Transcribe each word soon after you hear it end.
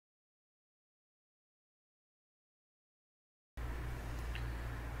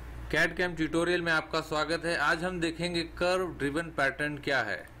CAD cam tutorial में आपका स्वागत है। आज हम देखेंगे कर्व ड्रिवन पैटर्न क्या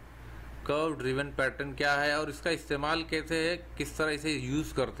है, कर्व ड्रिवन पैटर्न क्या है और इसका इस्तेमाल कैसे है, किस तरह इसे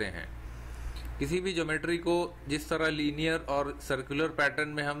यूज़ करते हैं। किसी भी ज्योमेट्री को जिस तरह लीनियर और सर्कुलर पैटर्न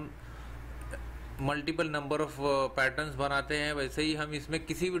में हम मल्टीपल नंबर ऑफ पैटर्न्स बनाते हैं, वैसे ही हम इसमें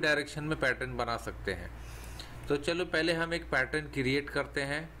किसी भी डायरेक्शन में पैटर्न बना सकते हैं। तो चलो पहले हम एक पैटर्न क्रिएट करते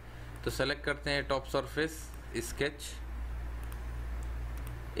हैं। तो सेलेक्ट करते हैं टॉप सरफेस, स्केच,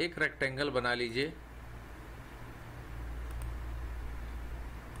 एक रेक्टेंगल बना लीजिए,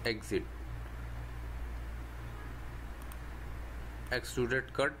 exit,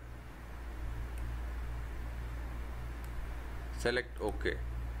 extruded cut, select okay.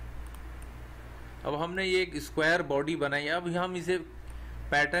 अब हमने ये एक स्क्वायर बॉडी बनाई। अब हम इसे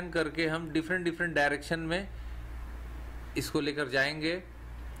पैटर्न करके हम डिफरेंट डायरेक्शन में इसको लेकर जाएंगे।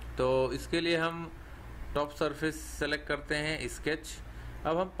 तो इसके लिए हम टॉप सरफेस सेलेक्ट करते हैं, स्केच।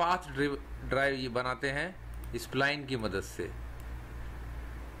 अब हम पाथ ड्राइव बनाते हैं स्प्लाइन की मदद से।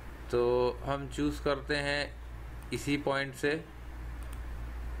 तो हम चूज करते हैं इसी पॉइंट से,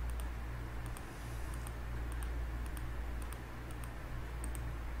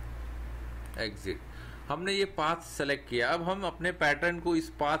 एग्जिट। हमने ये पाथ सेलेक्ट किया। अब हम अपने पैटर्न को इस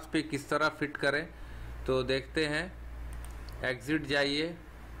पाथ पे किस तरह फिट करें तो देखते हैं। एग्जिट जाइए,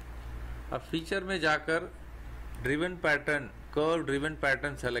 अब फीचर में जाकर driven pattern, curve driven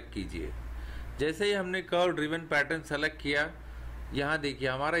pattern select कीजिए। जैसे ही हमने कर्व ड्रिवन पैटर्न सेलेक्ट किया, यहाँ देखिए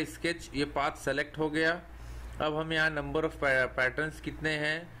हमारा स्केच ये पाथ सेलेक्ट हो गया। अब हम यहाँ नंबर ऑफ पैटर्न्स कितने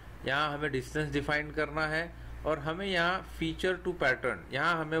हैं, यहाँ हमें डिस्टेंस डिफाइन करना है और हमें यहाँ फीचर टू पैटर्न,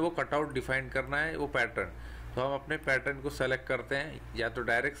 यहाँ हमें वो कटआउट डिफाइन करना है, वो पैटर्न। तो हम अपने पैटर्न को सेलेक्ट करते हैं, या तो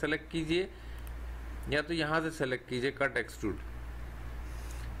डायरेक्ट सेलेक्ट कीजिए या तो यहाँ से सेलेक्ट कीजिए कट एक्सट्रूड।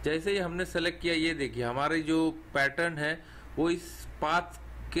 जैसे ही हमने सेलेक्ट किया, ये देखिए हमारे जो पैटर्न है वो इस पाथ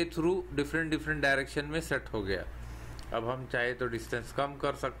के थ्रू डिफरेंट डायरेक्शन में सेट हो गया। अब हम चाहे तो डिस्टेंस कम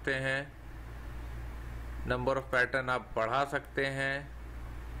कर सकते हैं, नंबर ऑफ पैटर्न आप बढ़ा सकते हैं।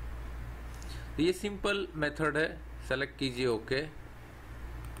 ये सिंपल मेथड है। सेलेक्ट कीजिए ओके।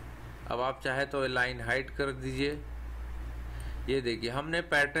 अब आप चाहे तो लाइन हाइड कर दीजिए। ये देखिए हमने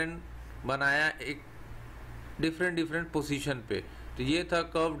पैटर्न बनाया एक डिफरेंट पोजीशन पे। तो ये था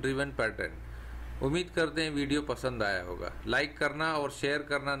कर्व ड्रिवन पैटर्न। उम्मीद करते हैं वीडियो पसंद आया होगा। लाइक करना और शेयर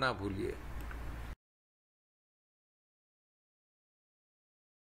करना ना भूलिए।